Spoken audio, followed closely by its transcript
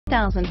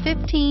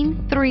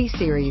2015 3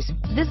 Series.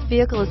 This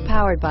vehicle is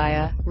powered by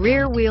a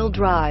rear-wheel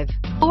drive,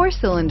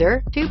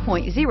 4-cylinder,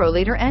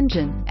 2.0-liter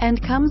engine,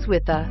 and comes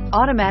with a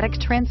automatic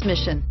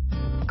transmission.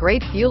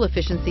 Great fuel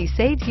efficiency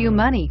saves you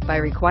money by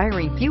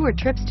requiring fewer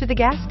trips to the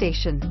gas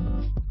station.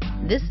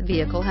 This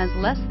vehicle has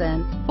less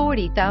than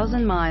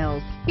 40,000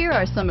 miles. Here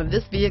are some of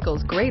this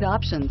vehicle's great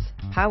options: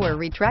 power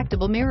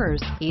retractable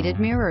mirrors, heated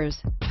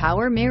mirrors,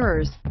 power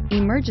mirrors,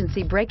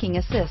 emergency braking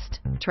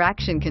assist,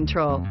 traction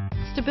control,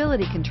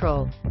 stability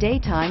control,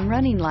 daytime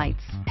running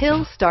lights,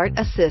 hill start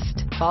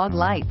assist, fog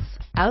lights,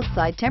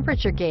 outside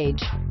temperature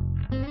gauge.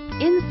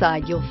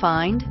 Inside you'll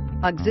find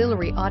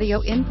auxiliary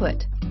audio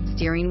input,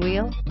 steering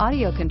wheel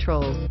audio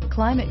controls,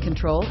 climate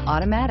control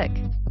automatic,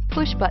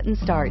 push button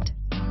start,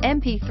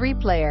 MP3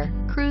 player,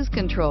 cruise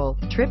control,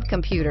 trip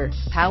computer,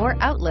 power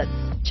outlets,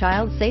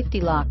 child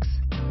safety locks,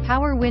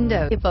 power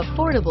window. If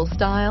affordable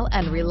style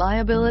and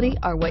reliability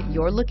are what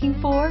you're looking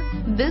for,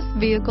 this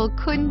vehicle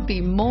couldn't be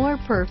more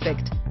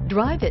perfect.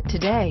 Drive it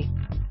today.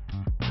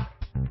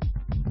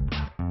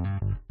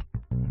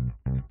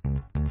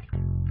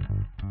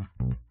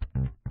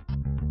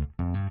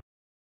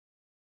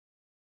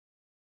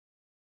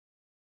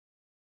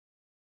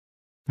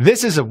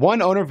 This is a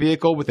one-owner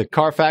vehicle with a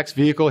Carfax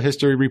Vehicle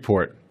History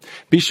Report.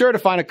 Be sure to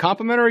find a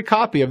complimentary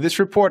copy of this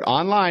report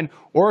online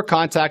or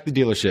contact the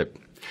dealership.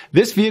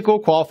 This vehicle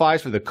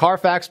qualifies for the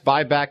Carfax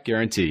Buyback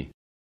Guarantee.